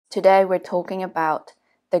Today we're talking about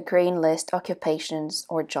the green list occupations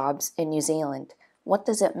or jobs in New Zealand. What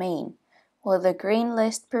does it mean? Well, the green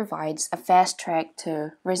list provides a fast track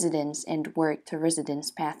to residence and work to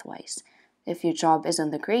residence pathways. If your job is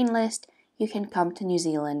on the green list, you can come to New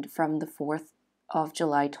Zealand from the 4th of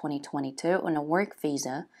July 2022 on a work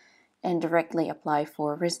visa and directly apply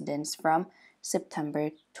for residence from September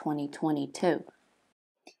 2022.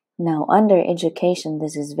 Now, under education,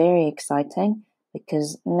 this is very exciting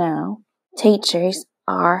because now teachers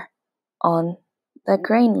are on the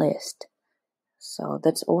green list. So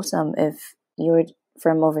that's awesome. If you're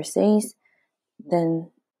from overseas,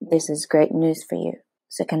 then this is great news for you.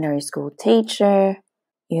 Secondary school teacher,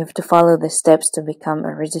 you have to follow the steps to become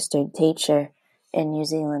a registered teacher in New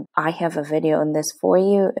Zealand. I have a video on this for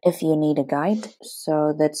you if you need a guide.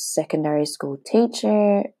 So that's secondary school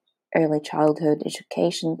teacher, early childhood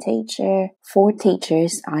education teacher. For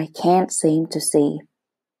teachers, I can't seem to see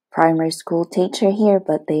primary school teacher here,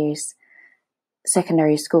 but there's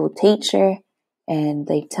secondary school teacher, and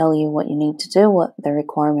they tell you what you need to do, what the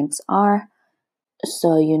requirements are.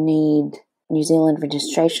 So you need New Zealand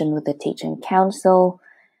registration with the Teaching Council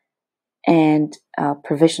and a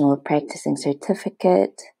provisional practicing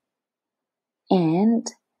certificate, and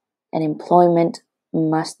an employment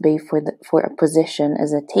must be for a position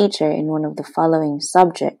as a teacher in one of the following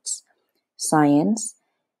subjects: science,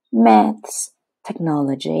 maths,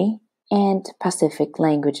 technology, and Pacific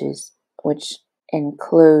languages, which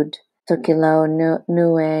include Tokelau,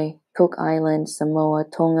 Niue, Cook Islands, Samoa,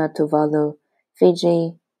 Tonga, Tuvalu,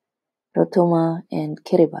 Fiji, Rotuma, and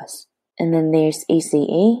Kiribati. And then there's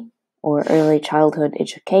ECE, or Early Childhood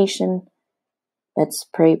Education. That's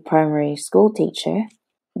pre-primary school teacher.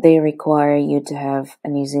 They require you to have a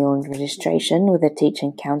New Zealand registration with the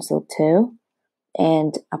Teaching Council too,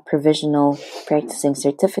 and a provisional practicing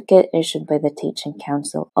certificate issued by the Teaching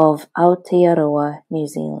Council of Aotearoa, New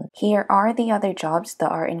Zealand. Here are the other jobs that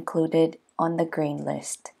are included on the green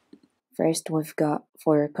list. First, we've got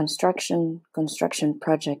for construction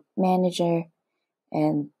project manager,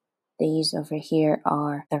 and these over here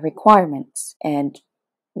are the requirements and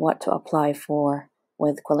what to apply for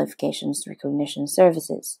with qualifications recognition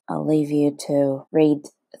services. I'll leave you to read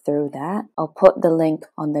through that. I'll put the link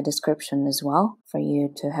on the description as well for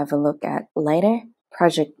you to have a look at later.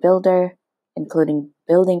 Project builder, including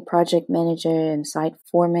building project manager and site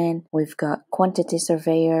foreman. We've got quantity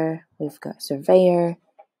surveyor, we've got surveyor,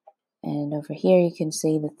 and over here you can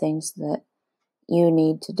see the things that you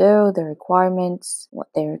need to do, the requirements, what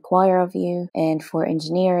they require of you. And for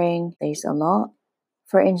engineering, there's a lot.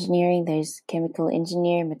 For engineering, there's chemical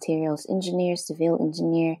engineer, materials engineer, civil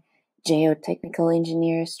engineer, geotechnical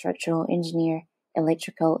engineer, structural engineer,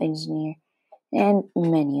 electrical engineer, and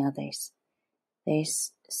many others.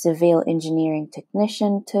 There's civil engineering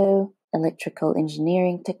technician too, electrical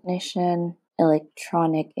engineering technician,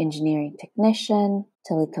 electronic engineering technician,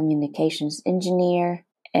 telecommunications engineer,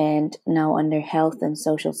 and now under health and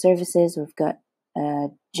social services, we've got a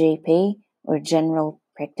GP or general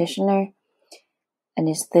practitioner,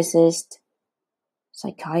 anesthetist,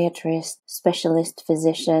 psychiatrist, specialist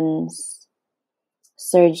physicians,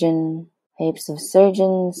 surgeon, heaps of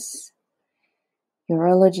surgeons,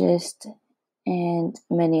 urologist, and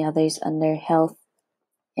many others under health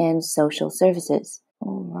and social services.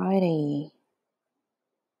 Alrighty.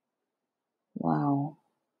 Wow.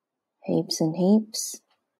 Heaps and heaps.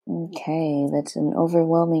 Okay, that's an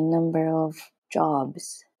overwhelming number of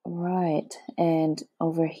jobs. Right, and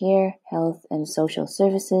over here, health and social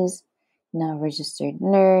services, now registered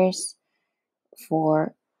nurse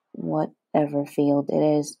for whatever field it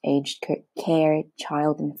is, aged care,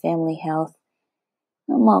 child and family health,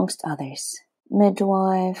 amongst others.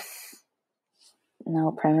 Midwife,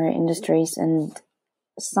 now primary industries and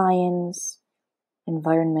science,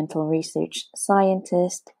 environmental research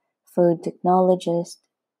scientist, food technologist.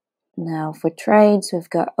 Now for trades, we've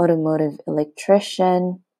got automotive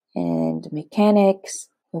electrician and mechanics.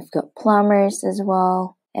 We've got plumbers as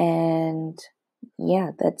well. And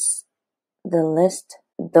yeah, that's the list.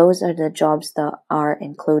 Those are the jobs that are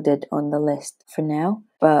included on the list for now.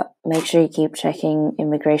 But make sure you keep checking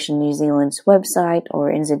Immigration New Zealand's website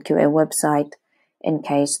or NZQA website in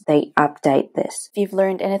case they update this. If you've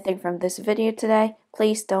learned anything from this video today,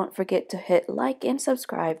 please don't forget to hit like and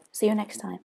subscribe. See you next time.